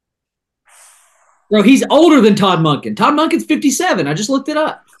 Bro, he's older than Todd Monken. Todd Monken's 57. I just looked it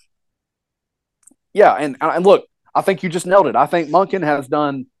up. Yeah, and look, I think you just nailed it. I think Monken has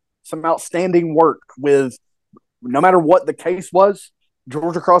done some outstanding work with, no matter what the case was,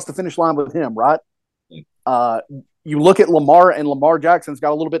 Georgia crossed the finish line with him, right? You look at Lamar, and Lamar Jackson's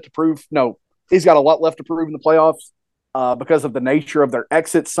got a little bit to prove. No, he's got a lot left to prove in the playoffs because of the nature of their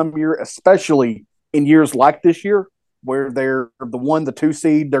exits some year, especially in years like this year, where they're the 1, the 2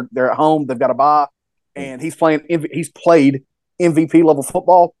 seed, they're at home, they've got to bye, and he's played MVP level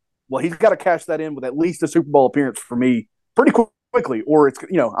football. Well, he's got to cash that in with at least a Super Bowl appearance for me pretty quickly, or it's I'm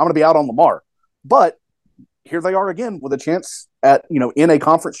going to be out on Lamar. But here they are again with a chance at in a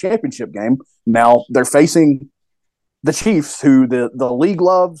conference championship game. Now they're facing the Chiefs, who the league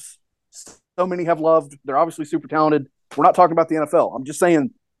loves. So many have loved. They're obviously super talented. We're not talking about the NFL. I'm just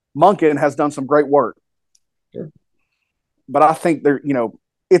saying Monken has done some great work. Sure. But I think they're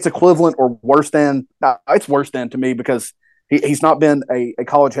it's equivalent or worse than. It's worse than to me because he's not been a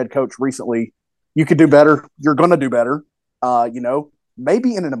college head coach recently. You could do better. You're going to do better.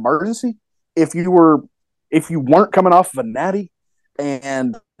 Maybe in an emergency, if you weren't coming off of a natty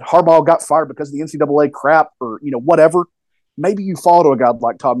and Harbaugh got fired because of the NCAA crap or whatever, maybe you fall to a guy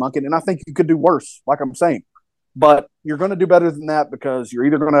like Todd Monken, and I think you could do worse, like I'm saying. But you're going to do better than that because you're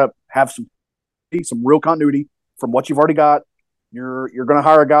either going to have some real continuity from what you've already got. You're going to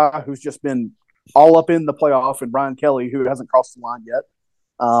hire a guy who's just been all up in the playoff, and Brian Kelly, who hasn't crossed the line yet.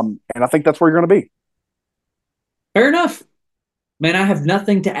 And I think that's where you're going to be. Fair enough. Man, I have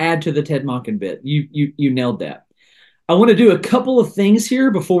nothing to add to the Ted Monken bit. You nailed that. I want to do a couple of things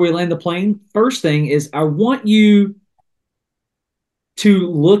here before we land the plane. First thing is I want you to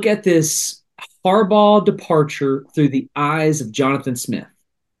look at this Harbaugh departure through the eyes of Jonathan Smith?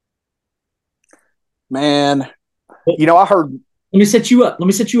 Man, Let I heard. me set you up. Let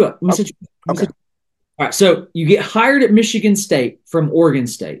me set you up. Let me Okay. set you up. Let me set you up. All right. So you get hired at Michigan State from Oregon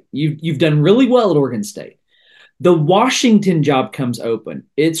State. You've done really well at Oregon State. The Washington job comes open.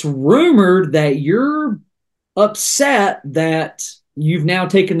 It's rumored that you're upset that you've now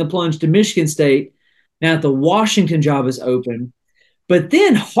taken the plunge to Michigan State. Now that the Washington job is open. But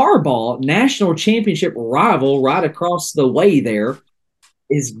then Harbaugh, national championship rival right across the way there,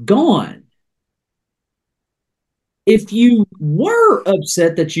 is gone. If you were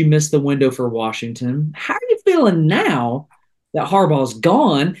upset that you missed the window for Washington, how are you feeling now that Harbaugh's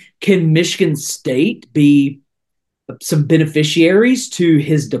gone? Can Michigan State be some beneficiaries to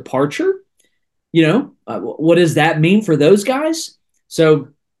his departure? What does that mean for those guys? So,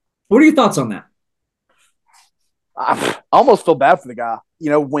 what are your thoughts on that? I almost feel bad for the guy.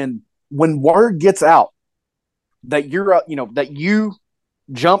 When word gets out that that you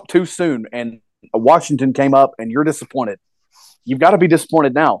jumped too soon and Washington came up and you're disappointed, you've got to be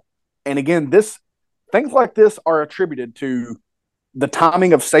disappointed now. And again, things like this are attributed to the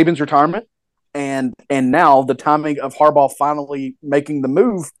timing of Saban's retirement and now the timing of Harbaugh finally making the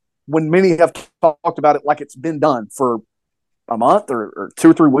move when many have talked about it like it's been done for a month or 2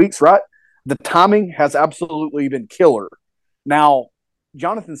 or 3 weeks, right? The timing has absolutely been killer. Now,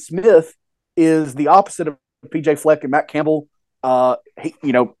 Jonathan Smith is the opposite of PJ Fleck and Matt Campbell.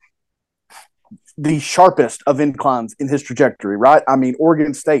 The sharpest of inclines in his trajectory, right? I mean,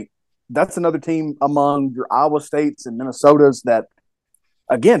 Oregon State, that's another team among your Iowa States and Minnesotas that,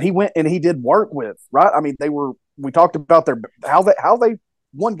 again, he went and he did work with, right? I mean, we talked about how they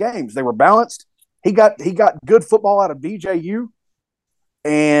won games. They were balanced. He got good football out of BJU,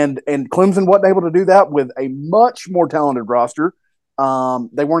 and Clemson wasn't able to do that with a much more talented roster.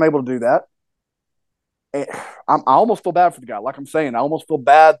 They weren't able to do that. I almost feel bad for the guy. Like I'm saying, I almost feel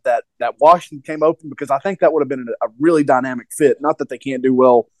bad that Washington came open because I think that would have been a really dynamic fit. Not that they can't do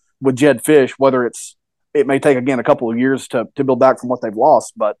well with Jed Fish, whether it may take, again, a couple of years to build back from what they've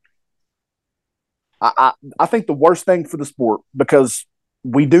lost. But I think the worst thing for the sport, because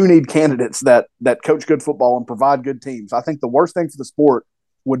we do need candidates that coach good football and provide good teams. I think the worst thing for the sport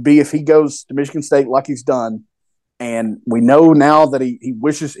would be if he goes to Michigan State like he's done, and we know now that he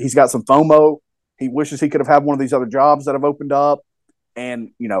wishes he's got some FOMO. He wishes he could have had one of these other jobs that have opened up,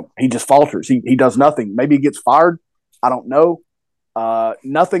 and he just falters. He does nothing. Maybe he gets fired. I don't know.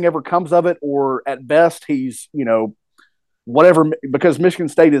 Nothing ever comes of it, or at best he's whatever, because Michigan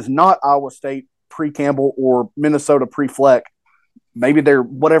State is not Iowa State pre-Campbell or Minnesota pre-Fleck. Maybe they're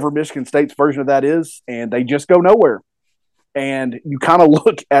whatever Michigan State's version of that is, and they just go nowhere. And you kind of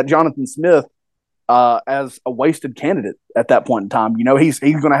look at Jonathan Smith as a wasted candidate at that point in time. He's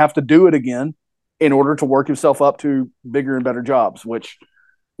going to have to do it again in order to work himself up to bigger and better jobs, which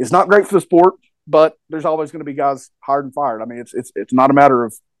is not great for the sport, but there's always going to be guys hired and fired. I mean, it's not a matter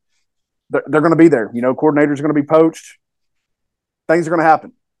of they're going to be there. Coordinators are going to be poached. Things are going to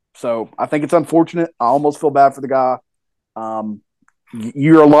happen. So I think it's unfortunate. I almost feel bad for the guy.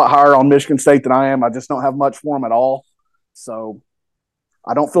 You're a lot higher on Michigan State than I am. I just don't have much for him at all. So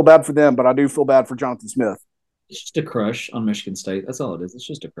I don't feel bad for them, but I do feel bad for Jonathan Smith. It's just a crush on Michigan State. That's all it is. It's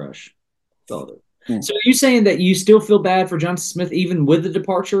just a crush. That's all it is. So are you saying that you still feel bad for Jonathan Smith even with the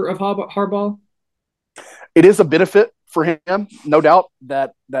departure of Harbaugh? It is a benefit for him, no doubt,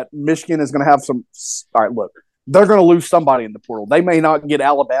 that Michigan is going to have some – all right, look, they're going to lose somebody in the portal. They may not get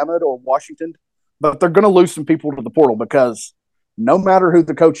Alabama or Washington, but they're going to lose some people to the portal because no matter who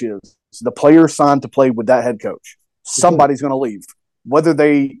the coach is, the player signed to play with that head coach. Somebody's going to leave, whether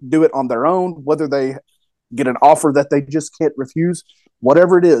they do it on their own, whether they get an offer that they just can't refuse.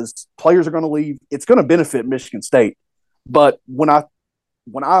 Whatever it is, players are going to leave. It's going to benefit Michigan State. But when I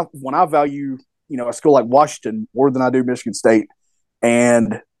value, a school like Washington more than I do Michigan State,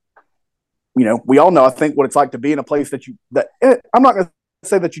 and we all know, I think, what it's like to be in a place I'm not going to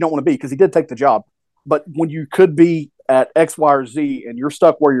say that you don't want to be, because he did take the job, but when you could be at X, Y, or Z and you're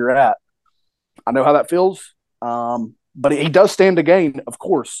stuck where you're at, I know how that feels. But he does stand to gain, of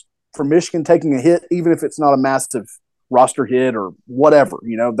course, for Michigan taking a hit, even if it's not a massive roster hit or whatever.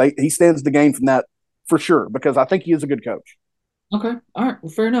 He stands to gain from that for sure, because I think he is a good coach. Okay. All right.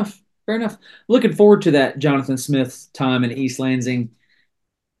 Well, fair enough. Fair enough. Looking forward to that Jonathan Smith time in East Lansing.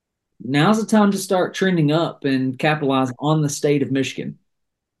 Now's the time to start trending up and capitalize on the state of Michigan.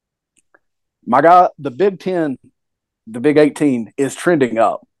 My guy, the Big 10, the Big 18 is trending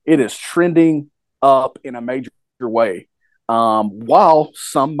up. It is trending up in a major way. While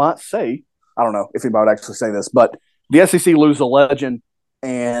some might say, I don't know if anybody would actually say this, but the SEC loses a legend,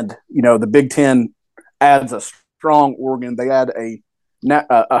 and the Big Ten adds a strong Oregon. They add a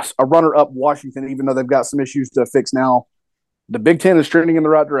runner-up Washington, even though they've got some issues to fix now. The Big Ten is trending in the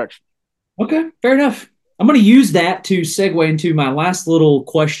right direction. Okay, fair enough. I'm going to use that to segue into my last little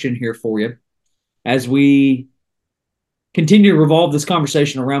question here for you as we continue to revolve this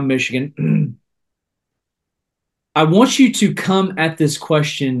conversation around Michigan. I want you to come at this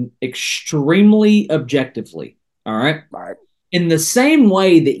question extremely objectively. All right. All right. In the same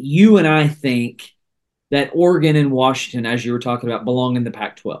way that you and I think that Oregon and Washington, as you were talking about, belong in the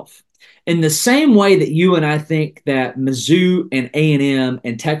Pac-12. In the same way that you and I think that Mizzou and A&M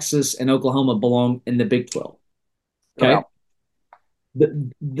and Texas and Oklahoma belong in the Big 12. Okay. Wow.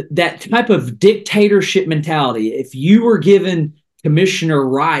 That type of dictatorship mentality, if you were given commissioner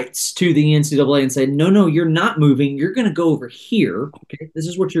rights to the NCAA and say, no, you're not moving, you're going to go over here. Okay. This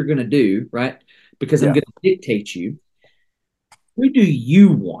is what you're going to do, right? Because I'm going to dictate you. Who do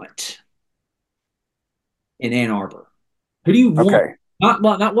you want in Ann Arbor? Who do you want? Okay. Not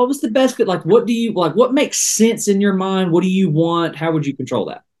what was the best fit. Like, what do you like? What makes sense in your mind? What do you want? How would you control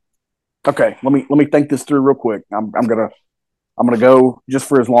that? Okay, let me think this through real quick. I'm gonna go just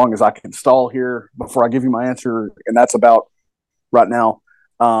for as long as I can stall here before I give you my answer, and that's about right now.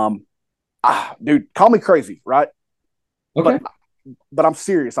 Dude, call me crazy, right? Okay. But I'm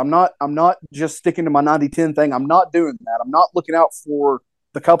serious. I'm not just sticking to my 90-10 thing. I'm not doing that. I'm not looking out for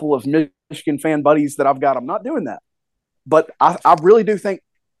the couple of Michigan fan buddies that I've got. I'm not doing that. But I really do think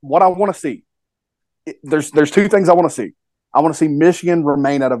what I want to see, there's two things I want to see. I want to see Michigan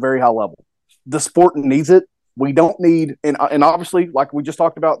remain at a very high level. The sport needs it. We don't need, and obviously, like we just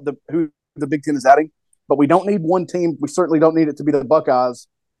talked about, who the Big Ten is adding, but we don't need one team. We certainly don't need it to be the Buckeyes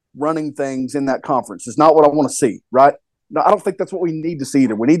running things in that conference. It's not what I want to see, right? No, I don't think that's what we need to see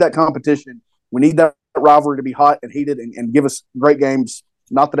either. We need that competition. We need that rivalry to be hot and heated and give us great games.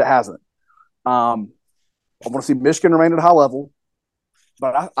 Not that it hasn't. I want to see Michigan remain at a high level,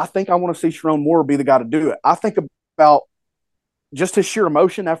 but I think I want to see Sharon Moore be the guy to do it. I think about just his sheer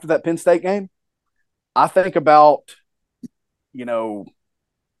emotion after that Penn State game. I think about,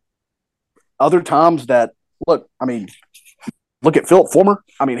 other times that look at Philip Fulmer.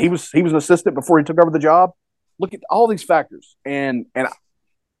 I mean, he was an assistant before he took over the job. Look at all these factors and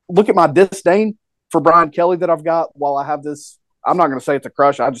look at my disdain for Brian Kelly that I've got while I have this. I'm not going to say it's a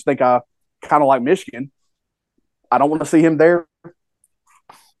crush. I just think I kind of like Michigan. I don't want to see him there.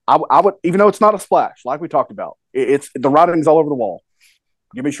 I would, even though it's not a splash, like we talked about, it's the writing's all over the wall.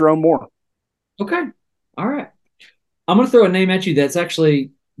 Give me Sharon Moore. Okay. All right. I'm going to throw a name at you that's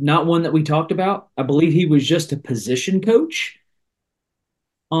actually not one that we talked about. I believe he was just a position coach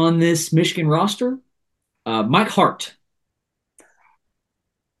on this Michigan roster. Mike Hart.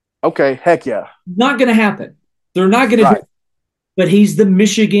 Okay, heck yeah. Not going to happen. They're not going to do it. But he's the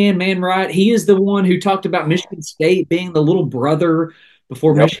Michigan man, right? He is the one who talked about Michigan State being the little brother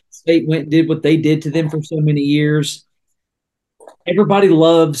before Michigan State went and did what they did to them for so many years. Everybody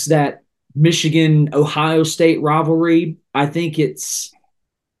loves that Michigan-Ohio State rivalry. I think it's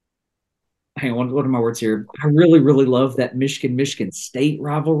 – hang on, what are my words here? I really, really love that Michigan-Michigan State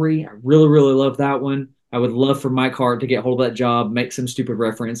rivalry. I really, really love that one. I would love for Mike Hart to get hold of that job, make some stupid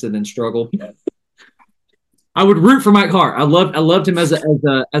reference, and then struggle. I would root for Mike Hart. I loved him as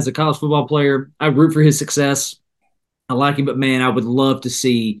a college football player. I root for his success. I like him, but man, I would love to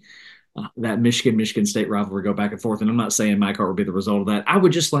see that Michigan State rivalry go back and forth. And I'm not saying Mike Hart would be the result of that. I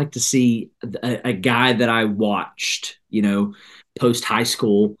would just like to see a guy that I watched, post high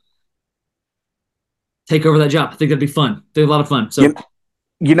school, take over that job. I think that'd be fun. It'd be a lot of fun. So,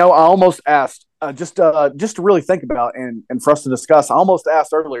 I almost asked just to really think about and for us to discuss. I almost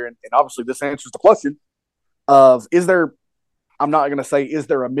asked earlier, and obviously this answers the question. I'm not going to say, is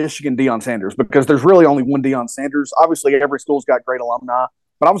there a Michigan Deion Sanders? Because there's really only one Deion Sanders. Obviously, every school's got great alumni.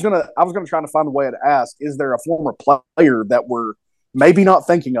 But I was gonna try to find a way to ask, is there a former player that we're maybe not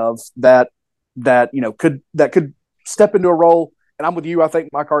thinking of that could step into a role? And I'm with you. I think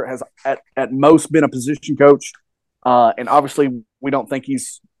Mike Hart has at most been a position coach. And obviously, we don't think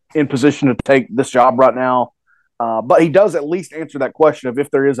he's in position to take this job right now. But he does at least answer that question of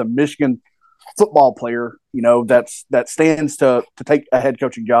if there is a Michigan football player, that stands to take a head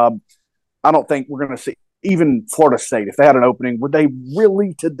coaching job. I don't think we're going to see even Florida State, if they had an opening, would they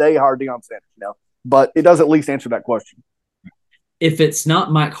really today hire Deion Sanders? But it does at least answer that question. If it's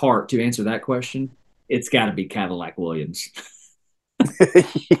not Mike Hart to answer that question, it's got to be Cadillac Williams.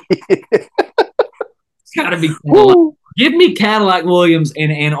 It's got to be Cadillac. Give me Cadillac Williams in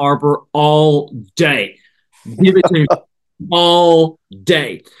Ann Arbor all day. Give it to me all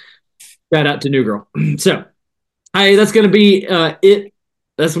day. Shout out to New Girl. So Hey, that's going to be it.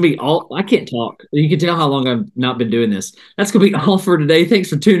 That's going to be all. I can't talk. You can tell how long I've not been doing this. That's going to be all for today. Thanks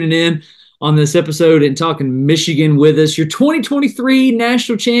for tuning in on this episode and talking Michigan with us. Your 2023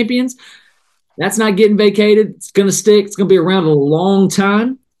 national champions. That's not getting vacated. It's going to stick. It's going to be around a long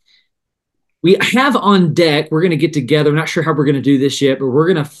time. We have on deck, we're going to get together. I'm not sure how we're going to do this yet, but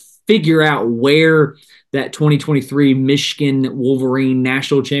we're going to figure out where that 2023 Michigan Wolverine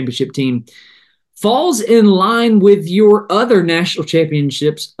national championship team falls in line with your other national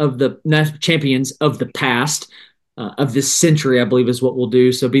championships of the champions of the past, of this century, I believe is what we'll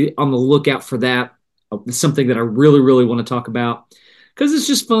do. So be on the lookout for that. It's something that I really, really want to talk about because it's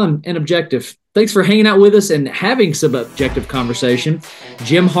just fun and objective. Thanks for hanging out with us and having some objective conversation.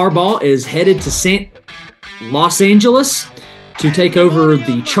 Jim Harbaugh is headed to Los Angeles to take over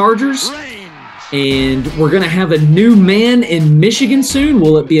the Chargers. And we're going to have a new man in Michigan soon.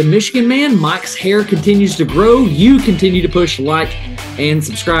 Will it be a Michigan man? Mike's hair continues to grow. You continue to push like and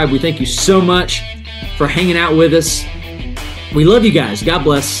subscribe. We thank you so much for hanging out with us. We love you guys. God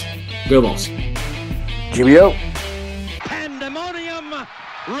bless. Go Vols. GBO. Pandemonium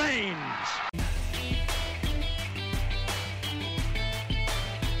reigns.